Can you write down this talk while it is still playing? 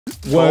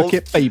Work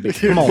it, baby.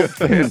 Come on.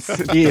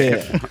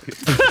 Yeah.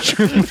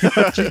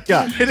 What you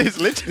got? It is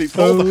literally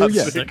pole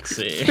dancing.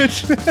 Sexy.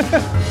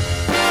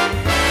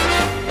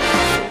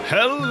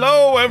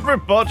 Hello,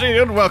 everybody,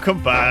 and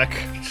welcome back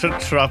to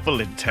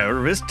Trouble in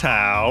Terrorist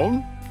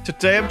Town.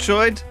 Today I'm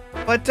joined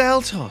by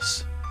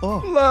Daltos. Oh,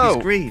 hello.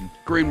 He's green.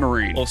 Green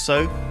Marine.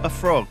 Also, a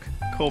frog.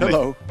 Call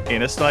Hello. me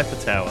in a sniper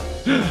tower.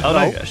 Oh no,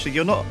 actually,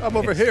 you're not. I'm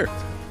over here.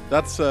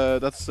 That's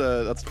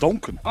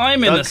Duncan.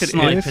 I'm in a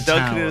sniper tower.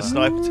 Duncan in a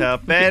sniper tower.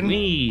 Ben.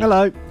 Me.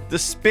 Hello. The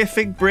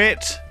spiffing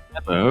Brit.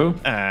 Hello.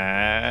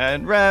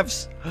 And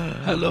Ravs.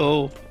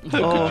 Hello.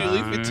 How could you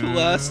leave me to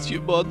last,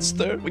 you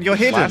monster? Well, you're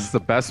hidden. That's the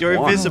best You're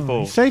one.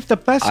 invisible. Save the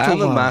best I am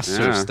one. a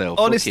master of Yeah. stealth.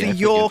 Honestly, Okay, I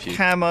your forgive you.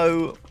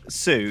 camo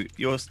suit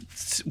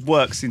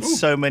works in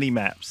so many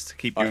maps to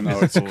keep you I know,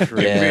 invisible. it's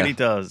crazy. It Yeah. really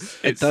does.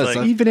 It does.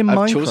 Even in I've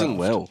Minecraft. chosen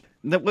well.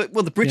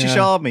 Well, the British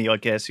Yeah. Army, I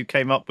guess, who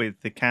came up with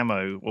the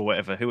camo or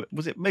whatever. Who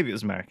was it? Maybe it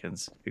was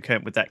Americans who came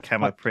up with that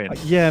camo print.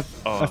 Yeah,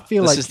 Oh. I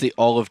feel This like is the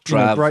olive you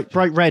know, drab.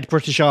 bright red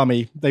British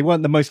Army. They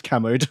weren't the most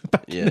camoed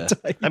back in Yeah. the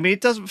day. I mean, it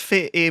doesn't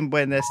fit in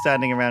when they're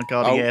standing around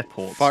guarding Oh,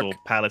 airports fuck. or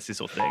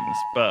palaces or things,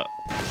 but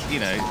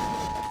you know.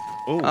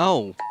 Ooh,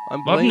 Oh, I'm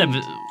I've blind.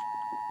 never.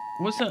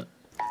 What's that?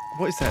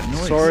 what is that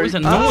noise? Sorry. What is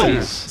that Oh.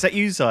 noise? Is that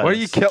you, Silas?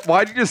 Why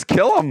Why'd you just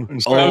kill him?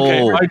 Oh,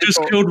 Okay, I just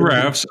killed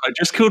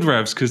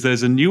Ravs. Because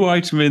there's a new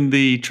item in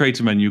the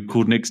traitor menu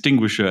called an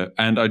extinguisher,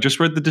 and I just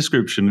read the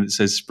description. And it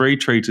says spray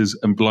traitors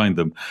and blind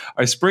them.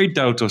 I sprayed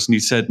Daltos and he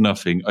said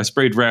nothing. I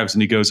sprayed Ravs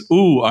and he goes,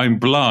 "Ooh, I'm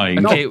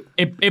blind." Okay,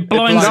 it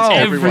blinds blinds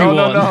everyone.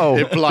 No.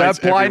 It blinds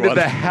That blinded everyone.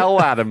 the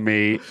hell out of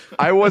me.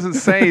 I wasn't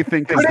saying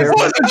anything because there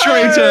was A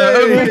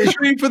traitor! A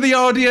victory for the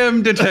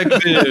RDM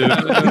detective!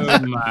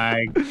 Oh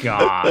my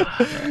god.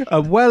 A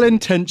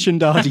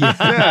well-intentioned RDF.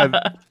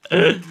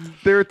 Yeah,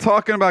 they were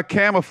talking about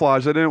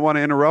camouflage. I didn't want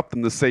to interrupt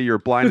them to say you're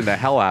blinding the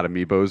hell out of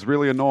me, but it was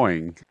really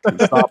annoying.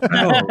 Stop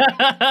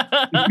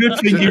that. Good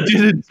thing you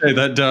didn't say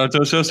that,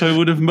 Daltos, else I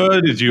would have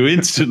murdered you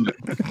instantly.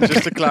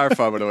 Just to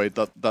clarify, by the way,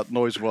 that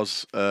noise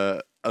was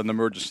an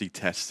emergency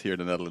test here in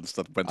the Netherlands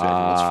that went to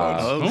everyone's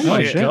phones. Oh, Oh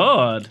my shit.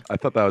 god. I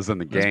thought that was in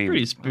the That's game.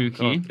 pretty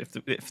spooky. God,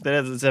 if the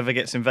Netherlands ever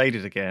gets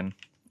invaded again,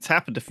 it's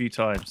happened a few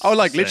times. Oh,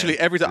 like so- literally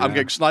every time I'm Yeah.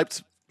 getting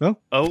sniped.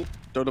 Oh,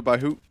 Don't know by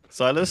who.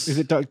 Silas. Is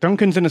it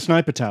Duncan's in a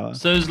sniper tower?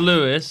 So's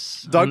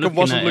Lewis. I'm Duncan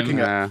wasn't at looking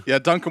him. at. Yeah,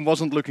 Duncan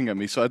wasn't looking at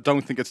me, so I don't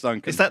think it's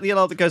Duncan. Is that the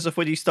alarm that goes off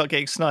when you start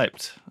getting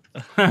sniped?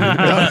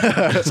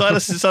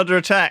 Silas is under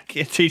attack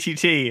in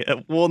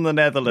TTT. Warn the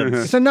Netherlands.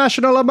 It's a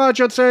national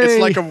emergency.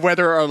 It's like a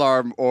weather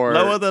alarm, or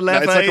Lower the No,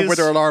 it's like a levees.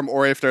 weather alarm,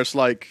 or if there's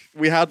like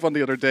we had one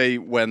the other day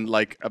when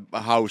like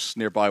a house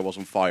nearby was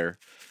on fire.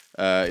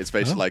 It's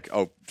basically like,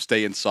 oh,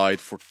 stay inside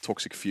for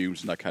toxic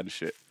fumes and that kind of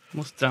shit.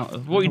 What's Dallas?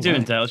 What are you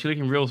doing, Dallas? You're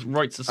looking real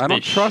right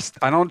suspicious.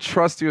 I don't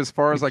trust you as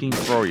far as I can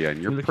Looking- throw you, and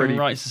You're you're looking pretty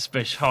right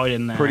suspicious. Hide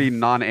in there. pretty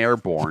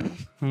non-airborne.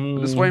 I'm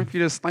just waiting for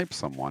you to snipe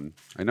someone.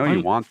 I know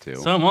you want to.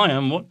 So am I.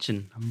 I'm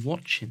watching. I'm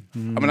watching. I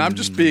mean, I'm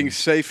just being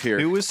safe here.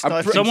 Who was I'm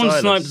sniping? Someone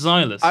Silas.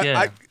 sniped Xylus.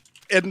 Yeah.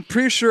 I'm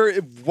pretty sure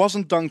it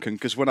wasn't Duncan,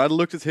 because when I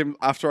looked at him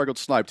after I got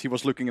sniped, he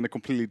was looking in a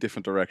completely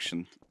different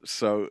direction.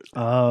 So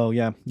Oh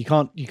yeah, you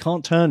can't turn. you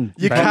can't can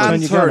your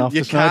gun turn, after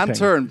you sniping. can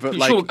turn, but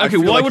like, Sure, I okay,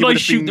 feel why like would it I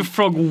would've shoot been- the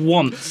frog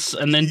once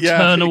and then Yeah,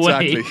 turn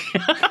away?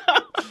 exactly.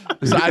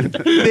 So I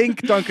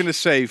think Duncan is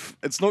safe.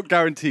 It's not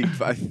guaranteed,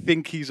 but I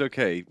think he's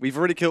okay. We've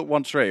already killed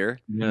one traitor.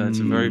 Yeah, it's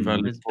a very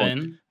valid It's point.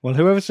 Ben. Well,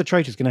 whoever's the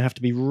traitor is going to have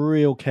to be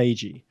real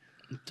cagey.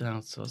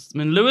 Doubt us. I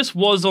mean, Lewis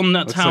was on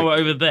that Looks tower like-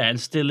 over there and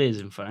still is,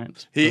 in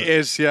fact. He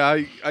is, yeah,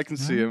 I can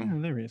see him.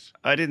 Oh, there he is.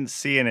 I didn't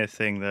see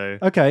anything though.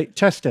 Okay,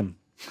 test him.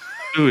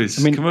 Lewis,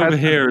 I mean, come over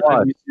here and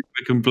let me see if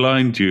I can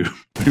blind you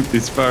with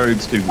this fire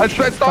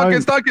extinguisher. It's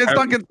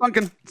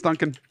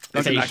Duncan.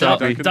 Okay, actually that,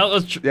 Duncan. that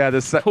was Yeah,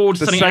 the Pulled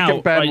second something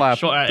out, Ben I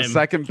left. shot at The him.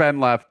 second Ben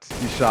left.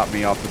 He shot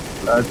me off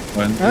the. That's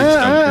fine. It's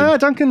Duncan.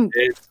 Duncan.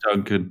 It's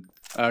Duncan.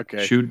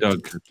 Okay, Shoot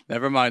Duncan.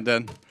 never mind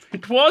then.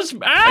 It was. I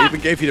Ah! even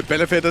gave you the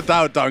benefit of the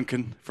doubt,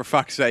 Duncan, for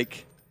fuck's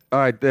sake. All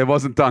right, it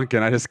wasn't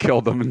Duncan. I just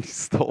killed him and he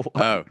stole.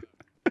 Oh.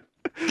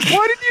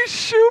 Why did you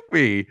shoot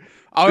me?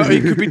 Oh,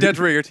 he could be dead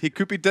ringered. He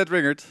could be dead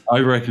ringered. I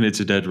reckon it's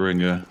a dead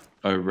ringer.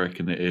 I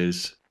reckon it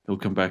is. He'll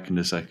come back in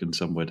a second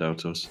somewhere,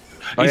 Daltos.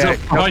 Oh, He's yeah. up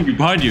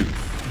behind you.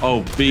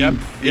 Oh, Beam.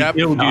 He yep.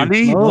 killed you.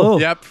 Nani? Oh.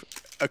 Yep.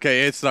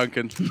 Okay, it's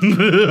Duncan.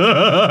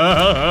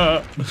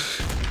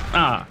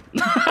 Ah.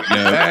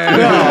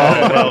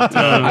 Yeah.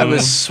 I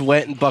was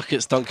sweating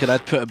buckets, Duncan.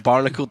 I'd put a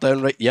barnacle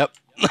down right. Yep.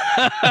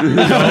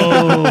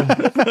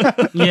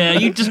 Oh. Yeah,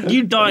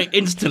 you die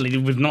instantly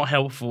was not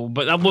helpful,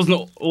 but that was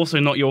not also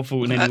not your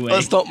fault in any way.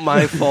 That's not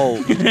my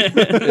fault.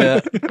 Yeah.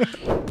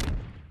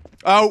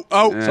 Oh,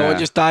 Yeah. Someone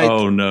just died.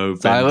 Oh no,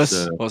 Silas,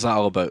 Ben's, what's that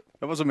all about?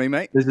 that wasn't me,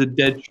 mate. there's a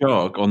dead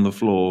shark on the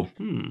floor.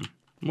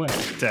 Where?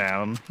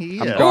 Down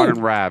here. I'm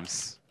guarding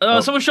Rabs.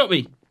 Someone shot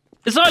me.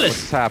 It's Silas.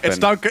 What's happened? It's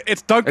Duncan.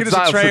 It's Duncan It's is a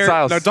Silas, traitor. it's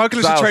Silas. No, Duncan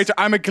is a Silas. traitor.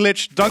 I'm a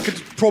glitch. Duncan's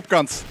prop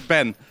guns.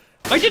 Ben.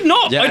 I did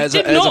not. Yeah, I it's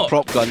did a not.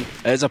 prop gun.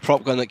 It is a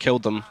prop gun that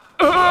killed them.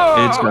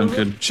 It's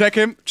Duncan. Check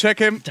him.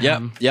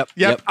 Yep.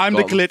 I'm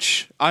the got him.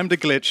 glitch. I'm the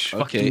glitch.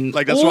 Okay.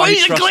 Like that's why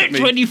Always he a trusted glitch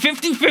me. when you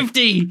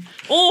 50-50.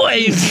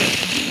 Always.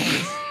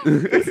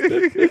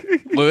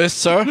 Lewis,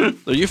 sir,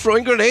 are you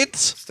throwing grenades?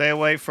 Stay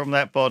away from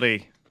that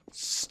body.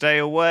 Stay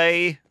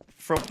away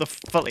from the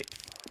fully.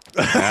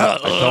 I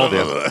told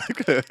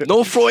you.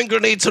 No throwing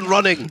grenades and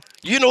running.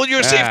 You know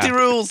your safety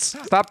rules.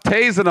 Stop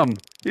tasing him.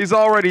 He's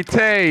already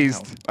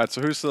tased. Alright,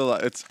 so who's still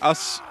alive? It's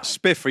us.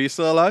 Spiff, are you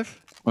still alive?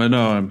 I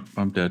know,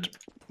 I'm dead.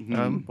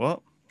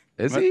 What?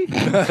 Is he?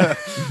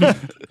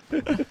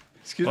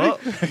 Excuse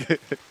What? me.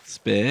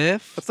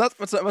 Spiff. What's that?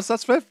 What's that,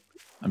 Spiff?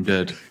 I'm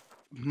dead.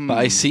 But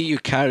I see you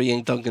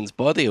carrying Duncan's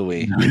body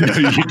away. No,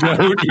 you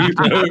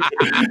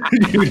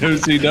don't. You don't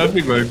see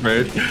nothing, my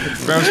friend.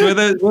 Perhaps where's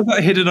that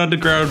hidden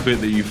underground bit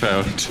that you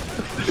found?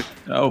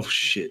 Oh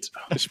shit!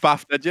 Is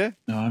Spaff dead yet?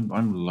 No,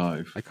 I'm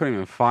alive. I couldn't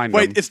even find him.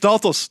 Wait, it's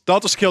Daltos.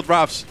 Daltos killed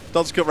Ravs.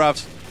 Daltos killed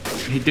Ravs.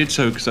 He did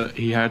so because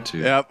he had to.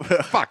 Yeah.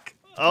 Fuck.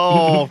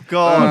 Oh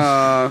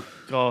God. Uh,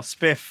 Oh,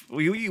 Spiff.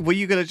 Were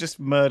you gonna just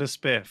murder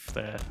Spiff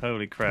there?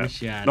 Holy crap.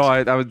 no,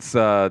 I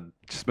was.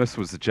 Smith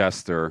was the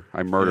jester.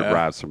 I murdered Yeah.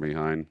 Ravs from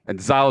behind. And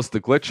Xylus the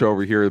glitch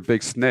over here, the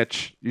big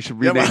snitch. You should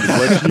rename but- the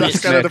glitch. That's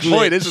kind of the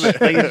point, isn't it?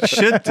 They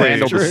should do.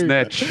 Randall the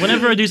snitch.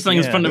 Whenever I do something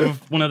in Yeah. front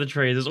of one of the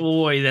traders, it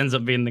always ends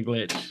up being the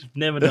glitch.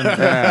 Never done it.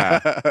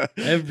 Yeah.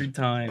 Every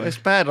time. Well, it's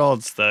bad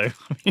odds though.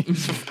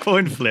 It's a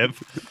coin flip.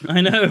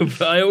 I know,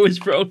 but I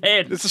always roll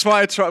head. This is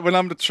why I try when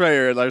I'm the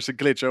traitor and there's a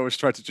glitch. I always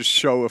try to just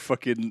show a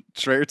fucking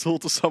traitor tool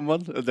to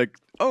someone, and like,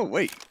 oh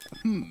wait,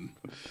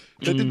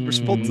 they didn't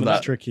respond to That's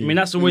that. tricky. I mean,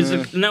 that's always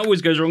and that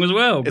always goes wrong as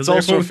well. It's but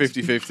also therefore-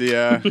 50-50,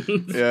 yeah.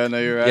 Yeah, no,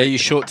 you're right. Yeah, you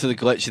show it to the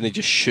glitch and they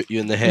just shoot you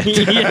in the head.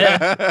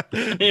 yeah.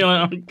 You're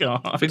like, oh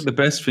god. I think the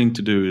best thing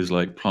to do is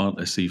like plant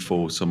a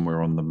C4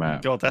 somewhere on the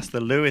map. God, that's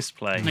the Lewis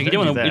play. Like, you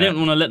don't want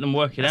to let them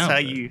work it That's out.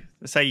 how though.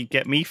 that's how you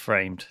get me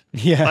framed.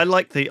 Yeah. I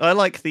like the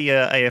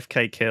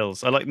AFK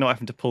kills. I like not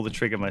having to pull the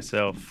trigger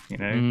myself. You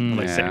know, I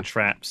like Yeah. setting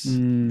traps.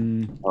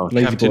 Oh,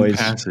 Lazy Captain boys.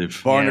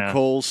 Passive.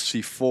 Barnacles,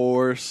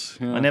 C4s.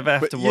 yeah. I never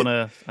have But to you-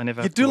 wanna. I never.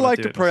 You Have to do wanna like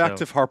do the it myself.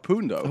 proactive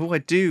harpoon, though. Oh, I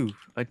do.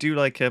 I do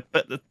like a.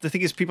 But the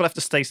thing is, people have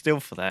to stay still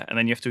for that, and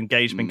then you have to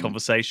engage them in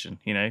conversation.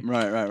 You know,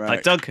 Right.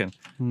 like Duncan.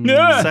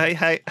 Yeah. Say,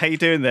 hey, how you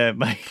doing there,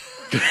 mate?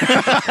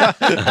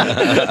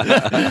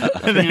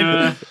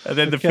 and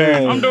then the Okay.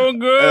 food. I'm doing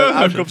good.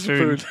 Out comes the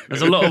food.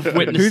 There's a lot of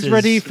witnesses. Who's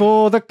ready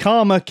for the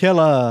karma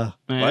killer?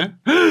 Yeah.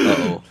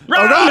 Uh-oh.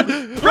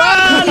 Run!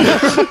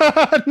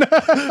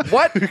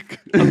 What?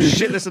 Oh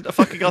shit! There's a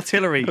fucking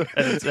artillery,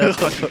 and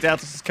fucking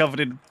Daltus is covered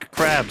in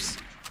crabs.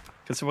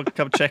 Can someone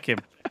come check him?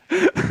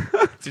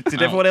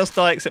 Did everyone else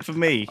die except for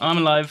me? I'm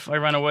alive. I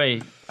ran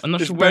away. I'm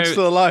not Is sure where. Ben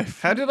still alive?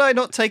 How did I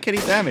not take any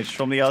damage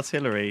from the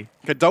artillery?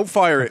 Okay, don't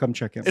fire it. Come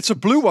check him. It's a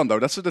blue one, though.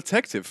 That's a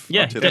detective.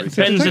 Yeah, artillery.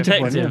 Ben's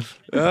detective one, detective.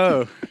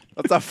 Oh.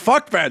 What the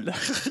fuck, Ben?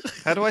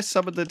 How do I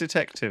summon the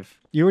detective?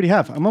 You already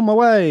have. I'm on my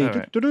way. All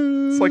right.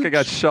 Do-do-do. It's like I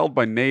got shelled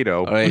by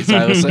NATO. All right,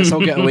 Silas, let's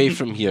all get away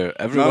from here.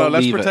 Everyone No,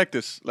 let's leave protect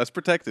this. Let's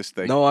protect this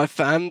thing. it. No,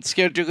 I'm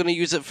scared you're going to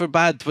use it for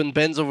bad when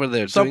Ben's over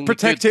there. So doing the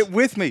protect good. it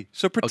with me.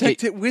 So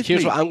protect it with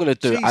Here's me. what I'm going to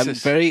do. I'm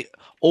Jesus. very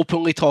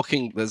openly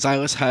talking that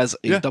Silas has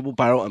a Yeah. double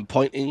barrel and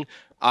pointing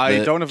I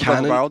the don't have a double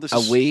cannon barrel. This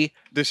is away.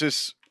 This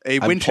is a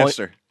I'm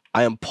Winchester.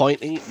 I am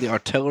pointing the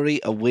artillery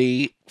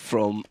away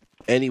from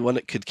anyone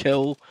it could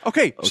kill.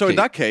 Okay, so in Okay.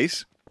 that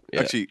case,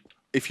 Yeah. actually,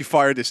 if you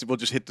fire this, it will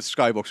just hit the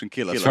skybox and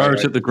kill us. Fire right?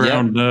 it at the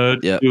ground, nerd.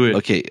 Yeah. Do it.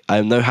 Okay, I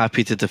am now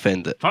happy to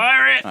defend it.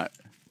 Fire it! Right.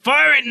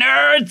 Fire it,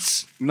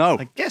 nerds! No.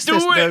 I guess Do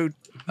there's it! no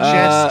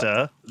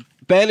jester.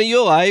 Ben, are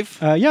you alive?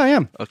 Yeah, I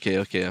am. Okay.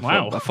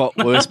 Wow. I thought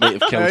Lewis might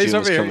have killed he's you and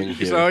was over coming here.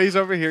 here. So he's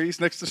over here. He's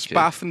next to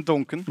Spaff and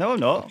Duncan. No, I'm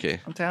not. Okay.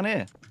 I'm down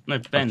here. No,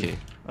 Ben. Okay.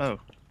 Oh.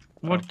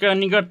 What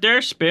gun you got there,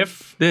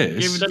 Spiff?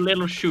 This? Give it a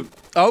little shoot.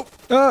 Oh,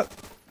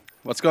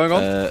 what's going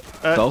on?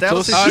 Daltos?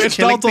 Daltos is It's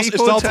killing Daltos. It's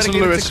people, Daltos turning and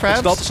into Lewis. It's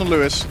crabs. Daltos and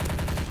Lewis.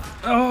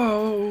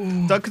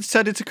 Oh. Duncan's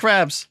turned into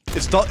crabs.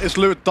 It's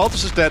Lewis.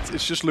 Daltos is dead.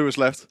 It's just Lewis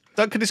left.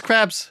 Duncan is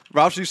crabs.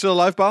 Ralph, are you still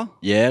alive, Bal?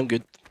 Yeah, I'm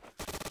good.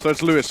 So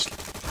it's Lewis.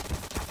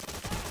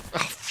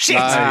 Shit!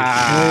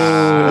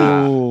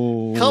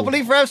 Oh. Can't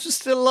believe Rabs was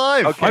still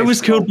alive. Okay. I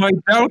was killed by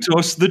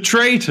Daltos, the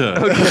traitor.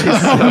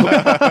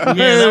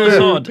 Yeah, that was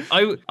odd.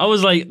 I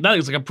was like, that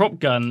looks like a prop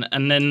gun,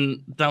 and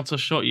then Daltos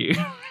shot you.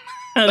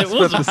 And it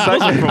was a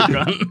prop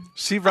gun.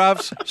 See,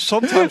 Ravs,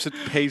 sometimes it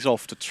pays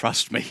off to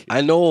trust me. I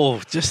know.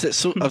 Just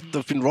that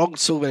I've been wronged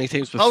so many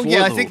times before. Oh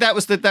yeah, I though. think that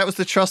was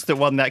the trust that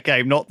won that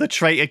game, not the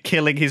traitor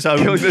killing his own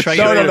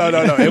traitor.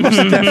 No. It was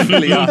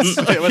definitely us.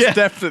 It was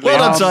definitely Well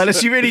done, us.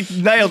 Silas. You really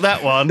nailed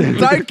that one.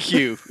 Thank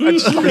you. I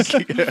just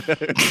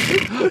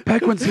like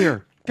Penguin's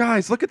here.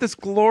 Guys, look at this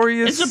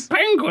glorious. It's a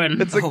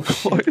penguin. It's a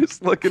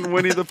glorious looking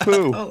Winnie the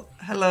Pooh. Oh,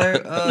 hello.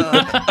 Hello.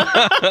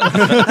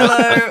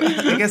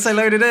 I guess I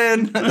loaded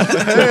in.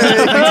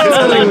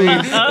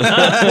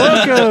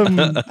 Welcome.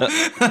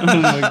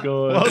 Oh my god.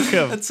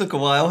 Welcome. That took a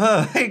while,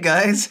 huh? Hey,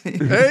 guys.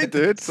 Hey,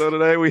 dude. So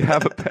today we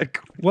have a pet.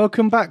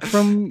 Welcome back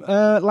from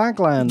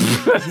Lagland.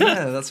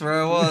 Yeah, that's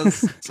where I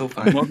was. It's all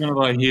I'm fine. not going to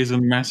lie, here's a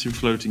massive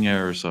floating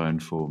error sign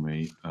for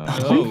me.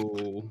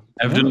 Oh.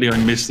 Evidently, I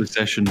missed the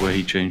session where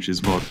he changed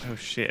his mod. Oh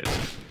shit.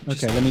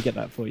 Okay, let me get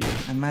that for you.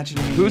 Imagine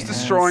Who's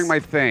destroying my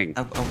thing?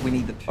 A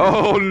Winnie the Pooh.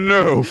 Oh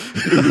no!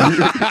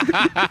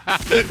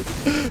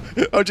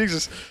 Oh,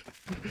 Jesus.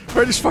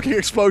 Where are these fucking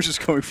explosions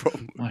coming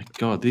from? My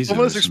God, these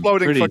Someone's are some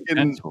exploding pretty fucking-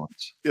 intense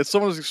ones. Yeah,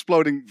 someone's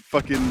exploding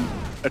fucking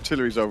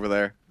artilleries over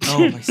there.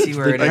 Oh, I see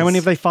where it is. How many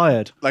have they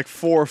fired? Like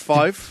 4 or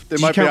 5. They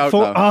Did might you be count out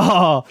 4? now.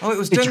 Oh, Oh, it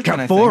was did you Duncan,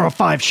 count I 4 think. or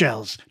 5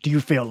 shells? Do you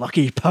feel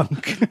lucky,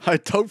 punk? I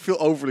don't feel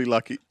overly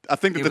lucky. I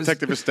think the It was-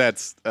 detective is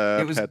dead.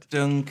 It was Pet.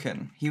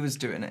 Duncan. He was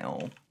doing it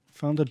all.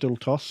 Found a dull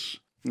toss.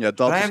 Yeah,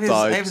 But I have, Dalton's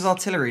I died. have his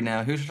artillery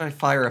now. Who should I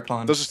fire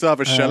upon? Does it still have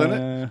a shell in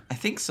it? I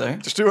think so.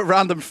 Just do a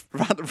random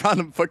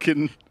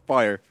fucking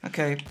fire.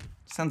 Okay,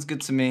 sounds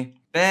good to me.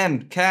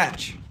 Ben,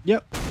 catch.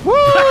 Yep.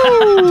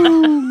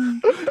 Woo!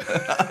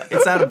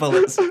 It's out of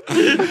bullets.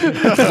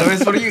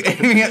 Lewis, what are you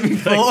aiming at me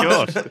for? Thank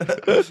God.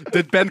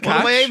 Did Ben What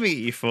catch? am I aiming at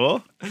you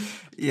for?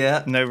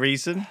 Yeah, No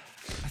reason.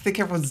 I think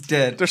everyone's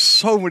dead. There's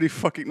so many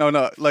fucking...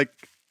 No, like,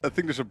 I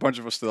think there's a bunch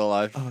of us still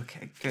alive. Oh,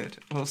 okay, good.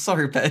 Well,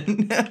 sorry,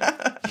 Ben.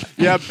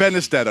 Yeah, Ben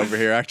is dead over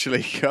here, actually.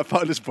 I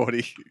found his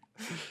body.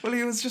 Well,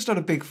 he was just on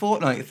a big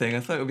Fortnite thing. I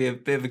thought it would be a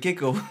bit of a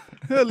giggle.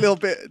 A little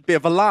bit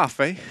of a laugh,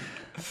 eh?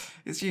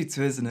 It's you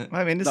two, isn't it?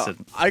 I'm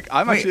innocent.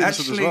 I'm Wait, actually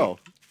innocent as well.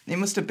 It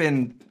must have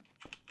been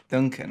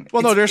Duncan.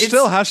 Well, no, there It's-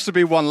 still has to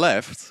be one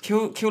left.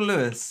 Kill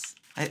Lewis.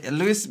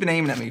 Lewis has been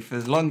aiming at me for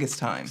the longest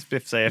time.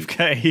 Spiff's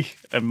AFK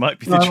and might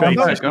be No, the I'm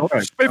traitor. not.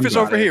 Spiff is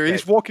over here.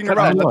 He's walking I'm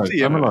around. alive, Let's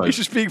see I'm him. alive. He's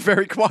just being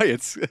very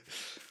quiet.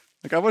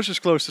 Like, I was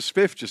just close to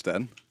Spiff just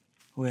then.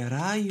 Where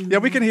are you? Yeah,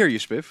 we can hear you,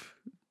 Spiff.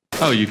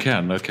 Oh, you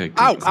can? Okay. Good.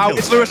 Ow, ow,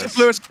 it's Lewis, it's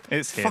Lewis.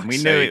 It's him. Fuck's We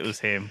knew sake. it was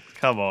him.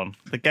 Come on.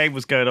 The game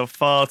was going on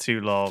far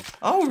too long.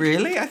 Oh,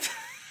 really?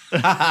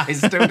 I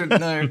still didn't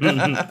know.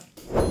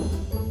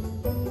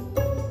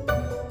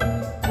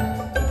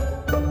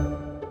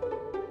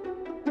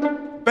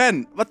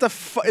 Ben, what the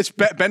fuck?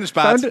 Ben is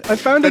bad. I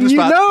found Ben a is new...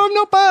 bad. No, I'm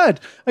not bad.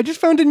 I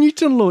just found a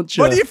Newton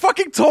launcher. What are you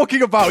fucking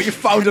talking about? You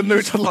found a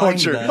Newton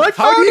launcher. that. I How do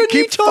found you a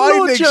keep Newton finding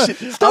launcher.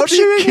 shit? Stop How do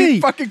you shooting keep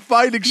me. fucking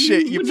finding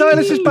shit? You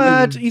Silas is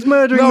bad. He's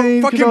murdering no, me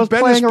because fucking I was Ben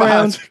is playing bad.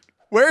 around.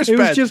 Where's It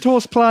Ben? was just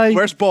horseplay.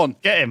 Where's Bon?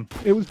 Get him.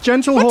 It was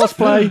gentle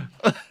horseplay.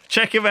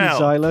 Check him out.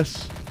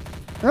 Silas.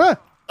 Ah,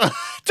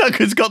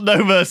 Duncan's got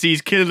no mercy.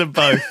 He's killing them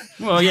both.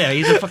 Well, yeah,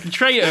 he's a fucking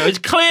traitor. He's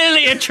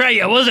clearly a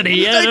traitor, wasn't he?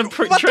 He had a Like,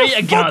 what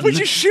traitor the fuck gun. would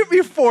you shoot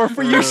me for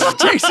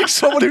chasing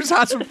someone who's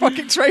had some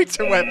fucking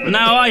traitor weapon?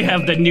 Now I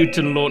have the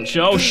Newton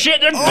launcher. Oh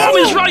shit, the bomb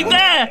is right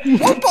there!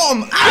 What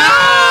bomb?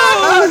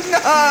 Oh,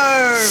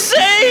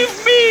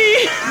 Save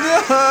me!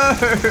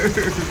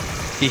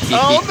 no!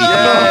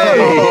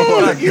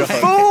 Oh no! You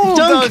Fool,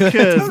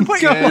 Duncan!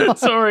 Wait,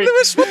 Sorry.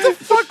 Lewis, what the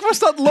fuck was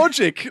that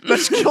logic?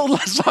 Let's kill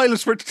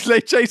Silas for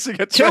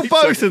chasing a Kill traitor.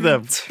 both of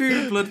them.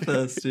 Too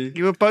bloodthirsty.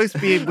 You were both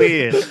being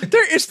weird.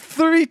 There is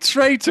 3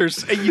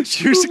 traitors, and you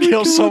choose to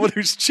kill someone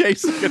who's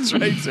chasing a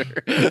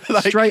traitor.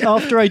 Like, straight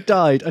after I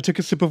died, I took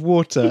a sip of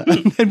water,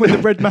 and then when the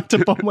red matter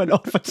bomb went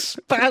off, I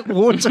spat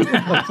water.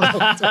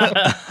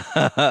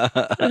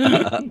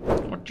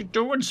 What you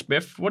doing,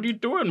 Spiff? What are you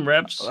doing,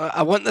 Reps?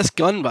 I want this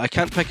gun, but I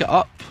can't pick it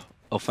up.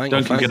 Oh, thank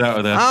Duncan, get out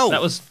of there. Ow!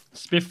 That was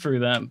Spiff through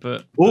that,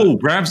 but... Oh,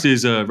 Ravs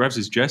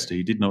is Jester.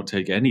 He did not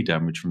take any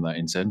damage from that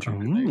incendiary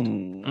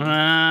grenade.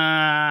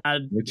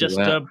 Just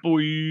that. a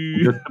boy.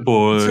 Just a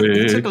boy.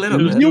 He took a little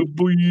Just bit. a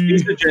boy.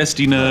 He's a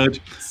jesty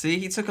nerd. See,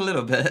 he took a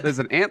little bit. There's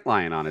an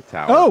antlion on a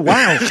tower. Oh,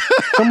 wow.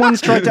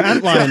 Someone's tried to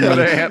antlion me. Yeah,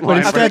 the antlion But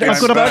instead,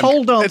 I've got a stuck.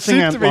 pole It dancing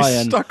seems to be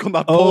antlion. stuck on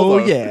that pole, Oh,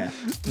 though. yeah.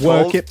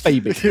 Work it,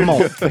 baby. Come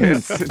on.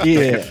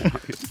 Yeah.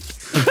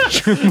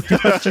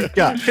 What you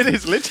got? It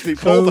is literally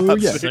pole Oh,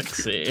 dancing.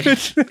 yeah.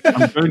 Sexy.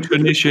 I'm going to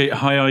initiate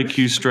high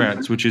IQ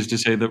strats, which is to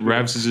say that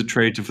Ravs is a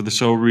traitor for the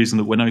sole reason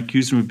that when I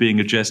accused him of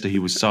being a jester, he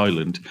was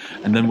silent.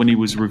 And then when he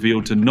was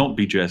revealed to not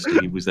be jester,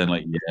 he was then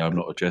like, yeah, I'm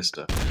not a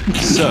jester.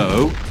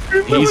 So,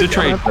 he's a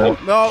traitor.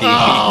 No. The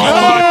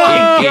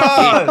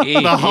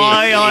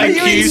high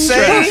IQ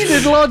strap.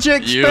 His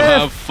logic, You Spiff.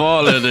 have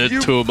fallen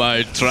into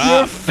my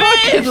trap.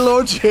 Fucking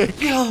logic.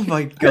 Oh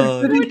my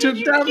god. He took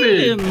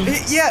damage.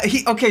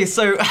 Okay,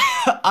 so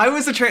I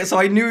was a traitor, so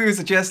I knew he was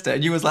a jester,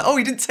 and you was like, oh,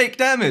 he didn't take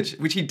damage,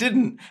 which he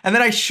didn't. And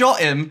then I shot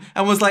him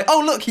and was like,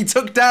 oh, look, he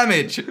took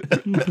damage.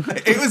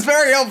 It was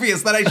very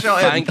obvious that I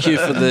shot him. Thank you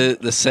for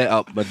the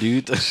setup, my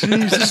dude.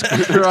 Jesus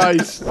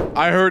Christ.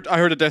 I heard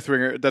a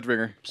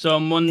Deadringer.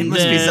 Someone It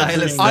must be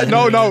there. Silas.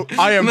 No,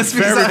 I am Must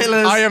be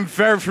Silas.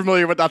 very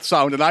familiar with that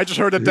sound, and I just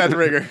heard a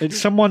Deadringer. It's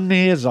someone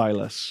near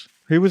Xylus.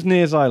 Who was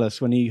near Xylus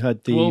when he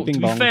heard the Well, bing to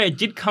be bong? fair, it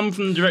did come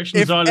from the direction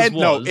Xylus was.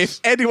 No, if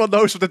anyone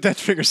knows what the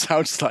Deadringer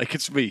sounds like,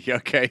 it's me,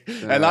 okay?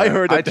 And I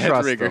heard a I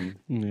trust Deadringer. him.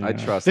 Yeah. I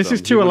trust This him. is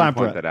He too wouldn't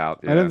point elaborate. that out.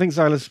 I don't think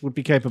Xylus would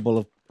be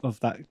capable of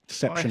that I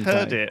deception.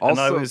 heard play. it, and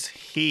I Also, was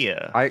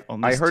here. I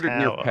on this heard it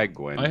near tower.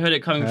 Penguin. I heard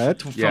it coming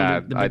Heard? from Yeah,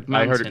 the I big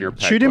mountain. heard it near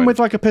Penguin. Shoot him with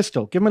like a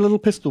pistol. Give him a little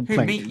pistol Who,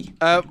 blink. me?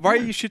 Why are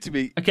you shooting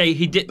me, Okay,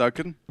 he did.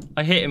 Duncan?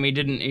 I hit him. He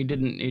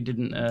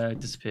didn't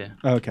disappear.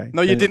 Okay.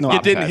 No, you then it's didn't. not You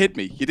bad. didn't hit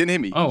me. You didn't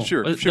hit me. Oh,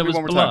 Sure. there Shoot me was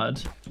one more blood.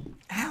 time.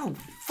 Ow,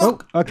 Oh,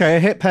 fuck. okay. I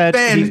hit Ped.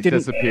 Ben. He didn't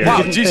Disappeared. Wow,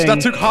 didn't jeez, ting. that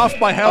took half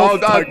my Oh,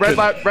 health. Duncan. red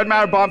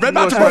matter bomb. Red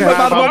Lewis, matter bomb, red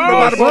matter bomb,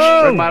 red matter bomb.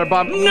 Whoa. Red matter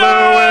bomb. No,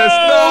 Lewis,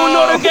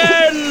 not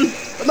again!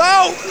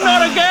 No!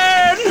 Not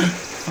again!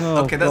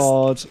 Oh Okay, that's-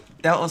 God!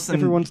 That was some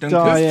Everyone's Duncan.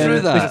 dying.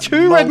 through that. There's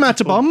 2 red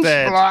matter bombs.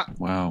 Dead.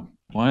 Wow.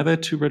 Why are there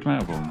 2 red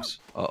matter bombs?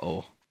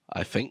 Uh-oh.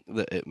 I think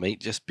that it might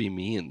just be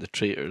me and the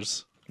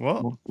traitors.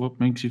 What? What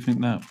makes you think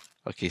that?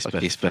 Okay,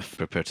 Spiff,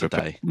 prepare to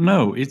die.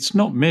 No, it's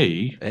not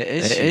me.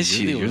 It is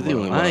you. You're the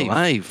only one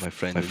alive, my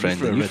friend.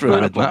 And you throw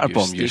a red matter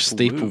bomb, you're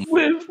staple.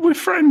 We're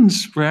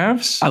friends,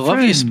 Ravs. I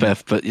love you, Friends.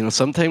 Spiff, but you know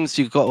sometimes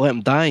you've got to let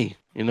them die.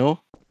 You know.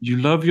 You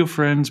love your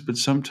friends, but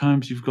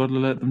sometimes you've got to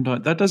let them die.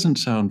 That doesn't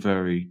sound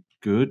very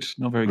good.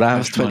 Not very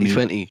Ravs cash money.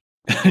 2020.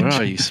 Where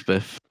are you,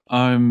 Spiff?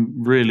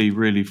 I'm really,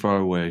 really far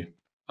away.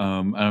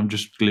 And I'm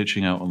just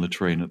glitching out on the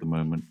train at the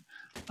moment.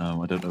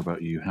 I don't know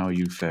about you. How are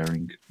you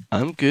faring?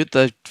 I'm good.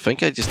 I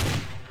think I just.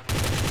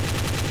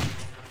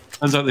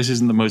 Turns out this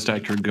isn't the most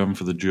accurate gun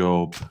for the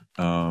job.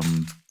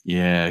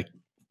 Yeah,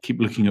 keep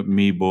looking at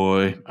me,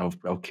 boy.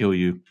 I'll kill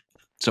you.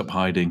 Stop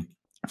hiding.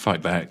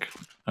 Fight back.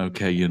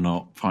 Okay, you're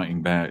not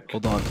fighting back.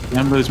 Hold on.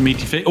 Damn those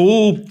meaty face.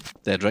 Oh,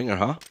 Deadringer,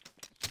 huh?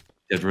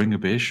 Deadringer,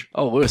 bish.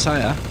 Oh, Lewis,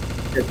 hiya.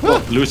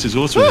 Lewis is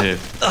also here.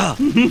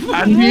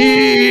 And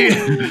me.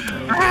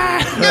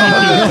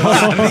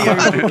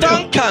 And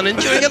Duncan,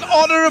 enjoying an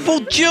honourable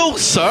duel,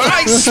 sir.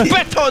 I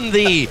spit on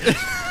thee.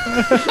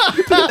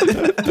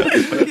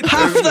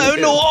 Have thou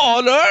no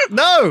honour?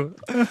 No!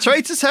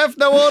 Traitors have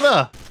no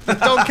honour!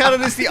 Don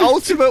Cannon is the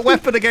ultimate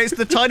weapon against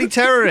the tiny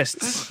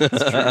terrorists.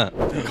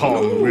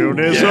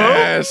 Communism?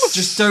 Yes!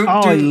 Just don't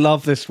Oh, I do.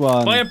 love this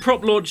one. Buy a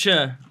prop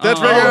launcher. Oh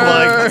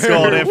my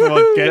god,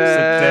 everyone gets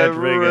a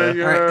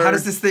Deadringer. Alright, how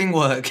does this thing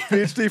work?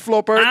 PhD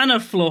flopper. And a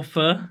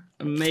flopper.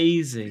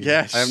 Amazing.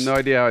 Yes. I have no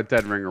idea how a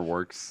dead ringer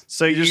works.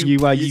 So you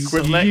select- use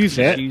it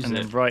use and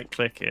it. then right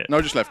click it.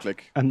 No, just left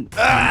click. and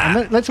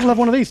let's all have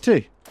one of these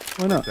too.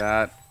 Why not?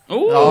 That.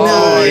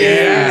 Oh,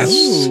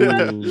 yes!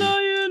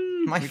 Lion.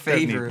 My We don't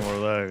need favorite. more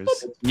of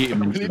those. Eat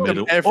him into We the need them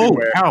middle.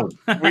 everywhere. Oh,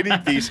 ow. We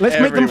need these Let's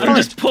make them everywhere. I'm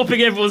just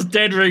popping everyone's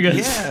dead ringers.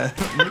 Yeah.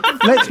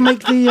 Let's make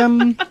the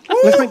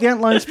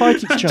antlions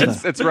fight each other.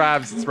 It's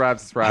Ravs. It's Ravs.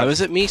 It's Ravs. How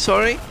is it me,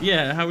 sorry?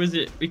 Yeah, how is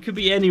it? It could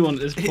be anyone at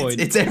this point.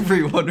 It's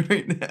everyone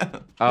right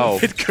now. Oh.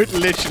 It could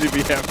literally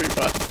be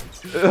everyone.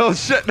 Oh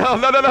shit! No!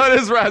 It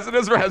is Ravs. It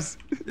is Ravs.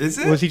 Is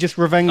it? Was he just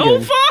revenging?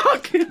 Oh,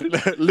 fuck!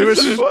 Lewis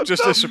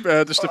just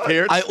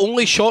disappeared. I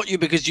only shot you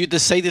because you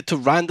decided to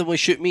randomly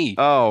shoot me.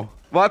 Oh.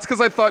 Well, that's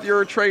because I thought you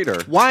were a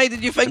traitor. Why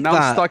did you think And now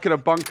I'm that? stuck in a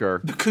bunker.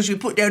 Because you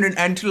put down an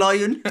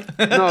antlion?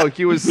 No,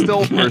 he was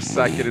still for a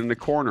second in the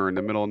corner in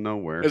the middle of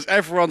nowhere. Has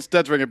everyone's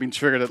Deadringer been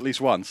triggered at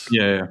least once?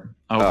 Yeah.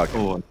 Oh,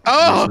 Okay.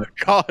 Oh,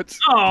 God.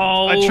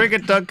 Oh. I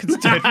triggered Duncan's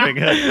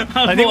Deadringer. I think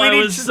thought we I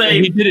need was to-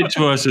 safe. He did it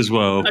to us as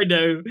well. I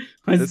know.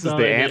 This is the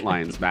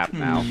antlions map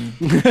now.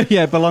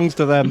 Yeah, it belongs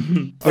to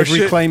them. They've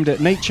shit. reclaimed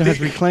it. Nature has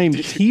reclaimed.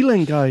 It's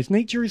healing, guys.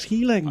 Nature is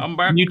healing. I'm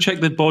back. Can you check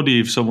the body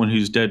of someone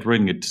who's dead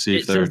ringed to see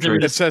if It they're a says they're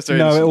traitor? It says they're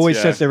No, it innocent, always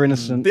yeah. says they're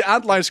innocent. The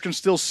antlions can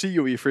still see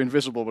you if you're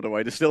invisible, by the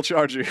way. They still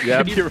charge you.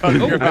 Yep. You're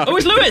running around. Oh,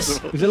 it's Lewis!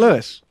 Is it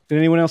Lewis? Did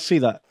anyone else see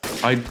that?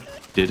 I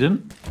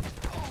didn't.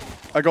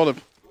 I got him.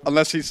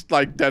 Unless he's,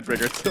 like,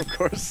 Deadringer, of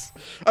course.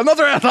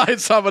 Another antlion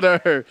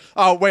summoner!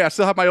 Oh, wait, I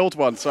still have my old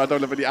one, so I don't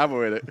have any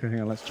ammo in it. Okay,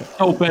 hang on, let's check.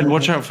 Oh, Ben,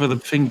 watch out for the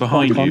thing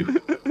behind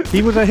you.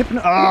 He was a hypno.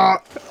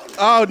 Ah!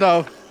 Oh,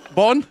 no.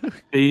 Bon?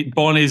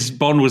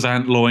 Bon was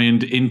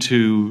antloined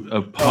into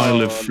a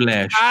pile of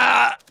flesh.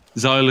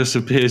 Xylus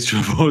appears to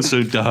have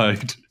also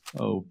died.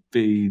 Oh,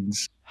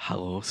 beans.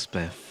 Hello,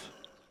 Spiff.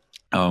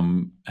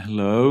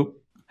 Hello.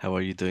 How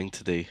are you doing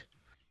today?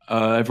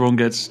 Everyone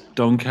gets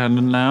Don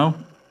Cannon now?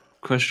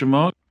 Question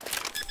mark.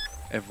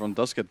 Everyone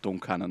does get Don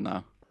Cannon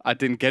now. I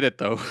didn't get it,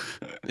 though.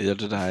 Neither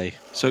did I.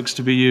 Sucks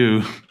to be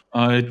you.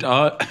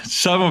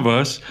 Some of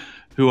us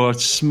who are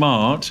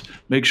smart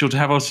make sure to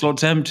have our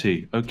slots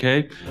empty,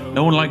 okay?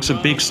 No one likes a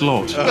big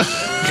slot. I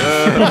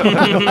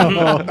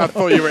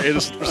thought you were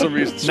innocent for some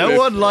reason. No Swift.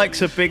 one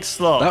likes a big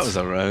slot. That was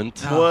a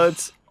round.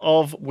 Words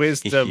of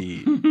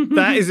wisdom.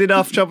 That is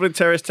enough Trouble in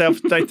Terrorist Town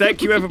for today.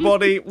 Thank you,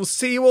 everybody. We'll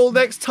see you all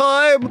next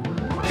time.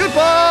 Goodbye.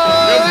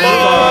 Goodbye.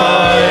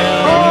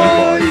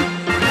 Bye.